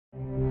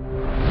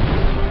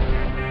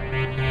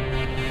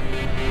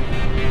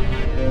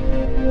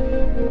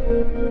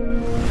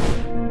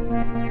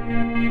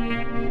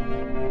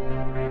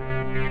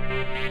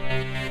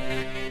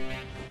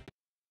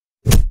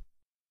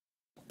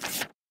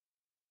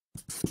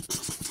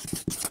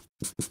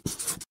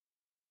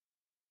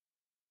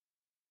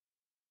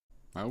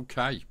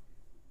Okay,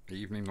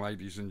 evening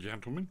ladies and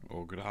gentlemen,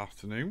 or good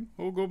afternoon,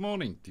 or good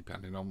morning,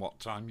 depending on what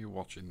time you're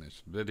watching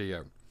this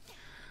video.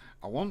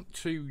 I want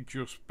to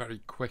just very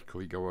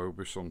quickly go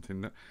over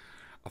something that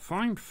I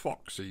find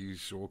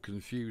foxes or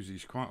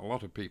confuses quite a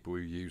lot of people who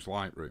use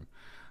Lightroom,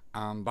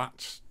 and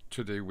that's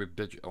to do with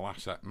digital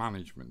asset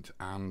management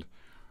and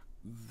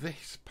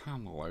this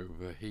panel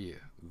over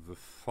here, the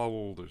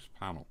folders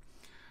panel.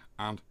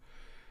 And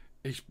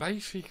it's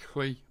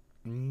basically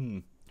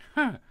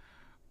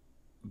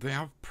they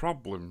have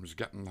problems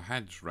getting their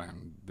heads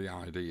round the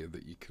idea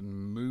that you can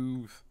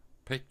move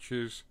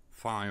pictures,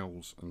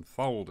 files and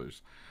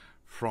folders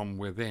from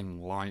within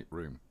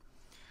Lightroom.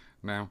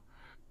 Now,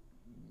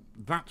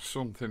 that's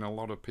something a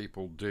lot of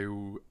people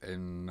do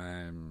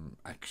in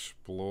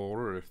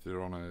Explorer if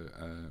they're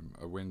on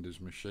a Windows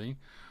machine,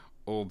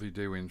 or they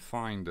do in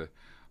Finder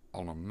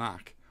on a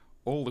Mac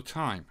all the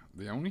time.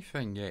 The only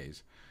thing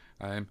is,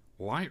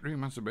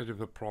 Lightroom has a bit of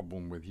a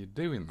problem with you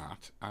doing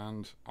that,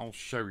 and I'll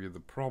show you the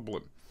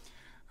problem.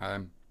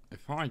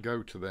 If I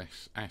go to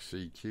this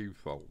SEQ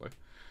folder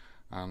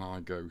and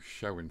I go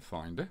Show in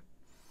Finder,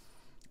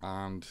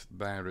 and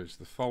there is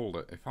the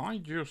folder. If I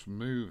just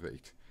move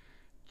it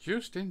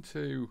just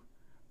into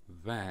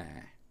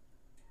there,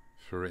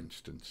 for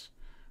instance,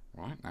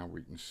 right, now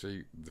we can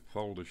see the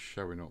folders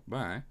showing up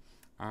there,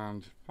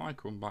 and if I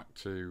come back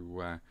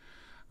to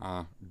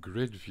our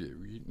grid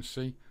view, you can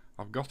see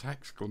I've got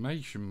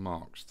exclamation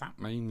marks. That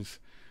means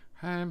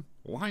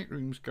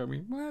Lightroom's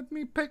going, where'd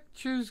my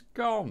pictures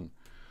gone?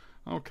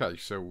 Okay,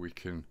 so we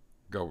can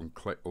go and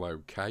click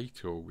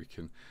locate, or we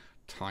can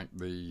type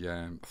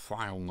the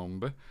file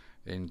number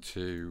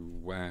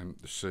into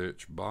the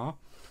search bar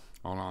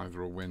on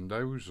either a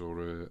Windows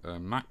or a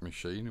Mac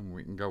machine, and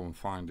we can go and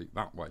find it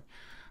that way.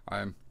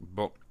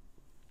 But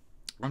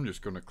I'm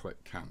just going to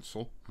click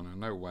cancel, and I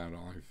know where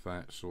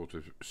I've sort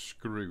of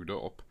screwed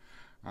up,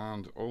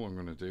 and all I'm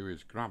going to do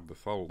is grab the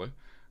folder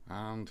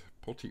and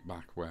put it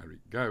back where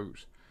it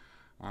goes.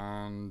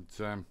 And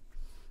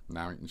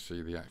now you can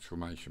see the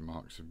exclamation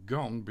marks have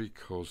gone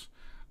because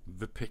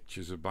the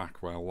pictures are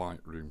back where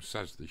Lightroom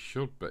says they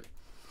should be.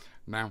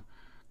 Now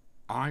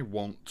I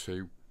want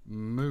to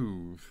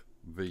move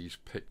these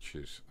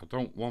pictures. I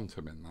don't want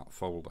them in that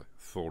folder,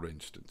 for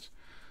instance.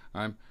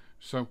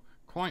 So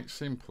quite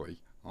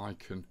simply I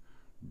can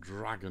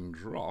drag and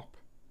drop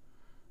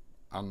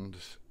and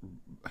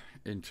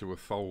into a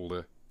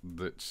folder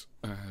that's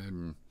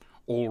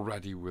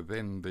already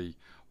within the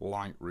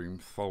Lightroom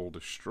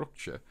folder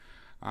structure,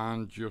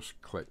 and just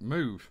click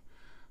move,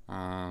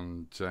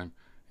 and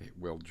it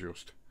will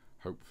just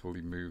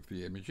hopefully move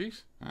the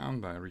images,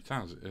 and there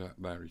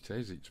it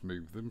is. It's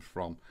moved them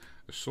from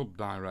a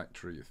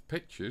subdirectory of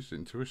pictures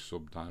into a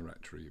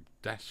subdirectory of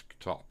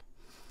desktop.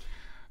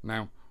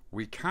 Now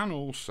we can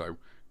also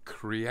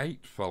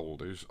create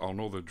folders on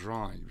other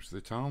drives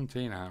that aren't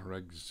in our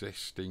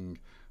existing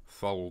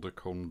folder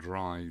cum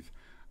drive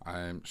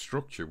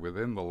structure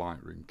within the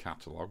Lightroom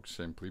catalogue,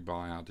 simply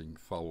by adding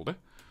folder,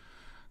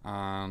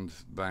 and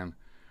then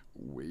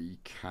we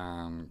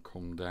can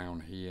come down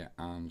here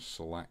and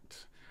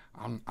select,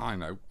 I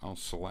know I'll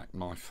select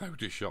my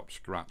Photoshop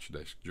scratch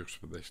disk just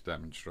for this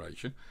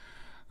demonstration,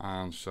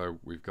 and so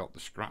we've got the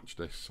scratch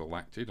disk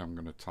selected. I'm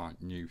going to type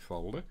new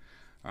folder,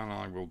 and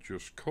I will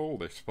just call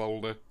this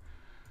folder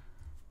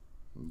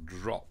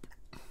drop,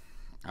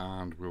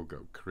 and we'll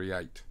go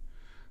create,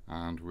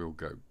 and we'll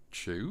go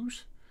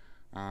choose,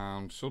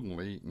 and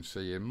suddenly you can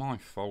see in my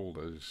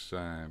folders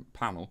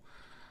panel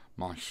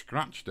my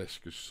scratch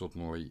disk has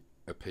suddenly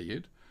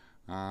appeared,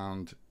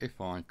 and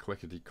if I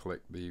clickety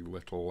click the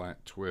little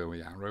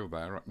twirly arrow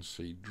there, I can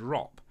see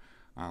drop,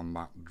 and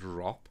that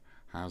drop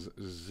has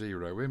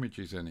 0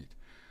 images in it.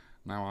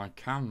 Now I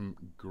can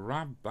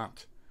grab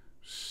that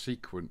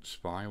sequence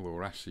file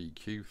or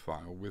SEQ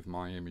file with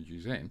my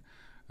images in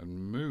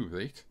and move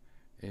it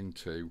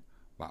into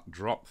that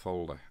drop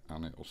folder,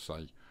 and it'll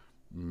say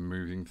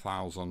moving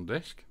files on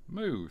disk,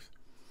 move.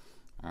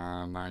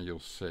 And now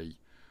you'll see,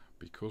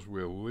 because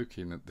we're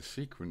looking at the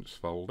sequence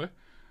folder,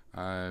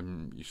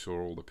 you saw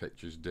all the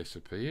pictures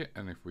disappear,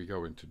 and if we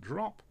go into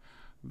drop,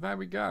 there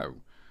we go.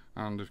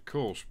 And of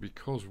course,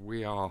 because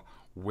we are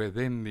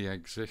within the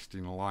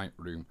existing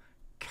Lightroom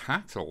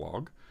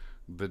catalogue,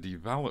 the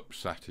develop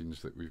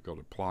settings that we've got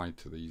applied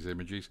to these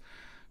images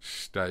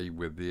stay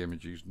with the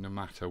images no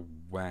matter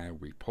where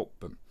we put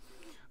them.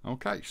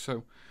 Okay,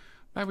 so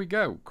there we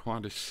go.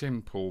 Quite a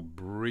simple,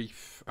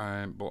 brief,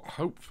 but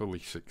hopefully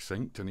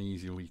succinct and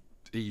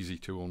easy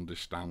to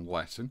understand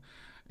lesson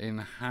in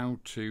how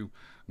to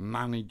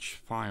manage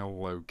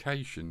file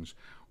locations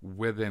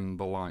within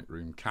the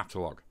Lightroom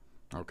catalogue.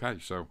 Okay,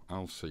 so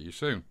I'll see you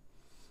soon.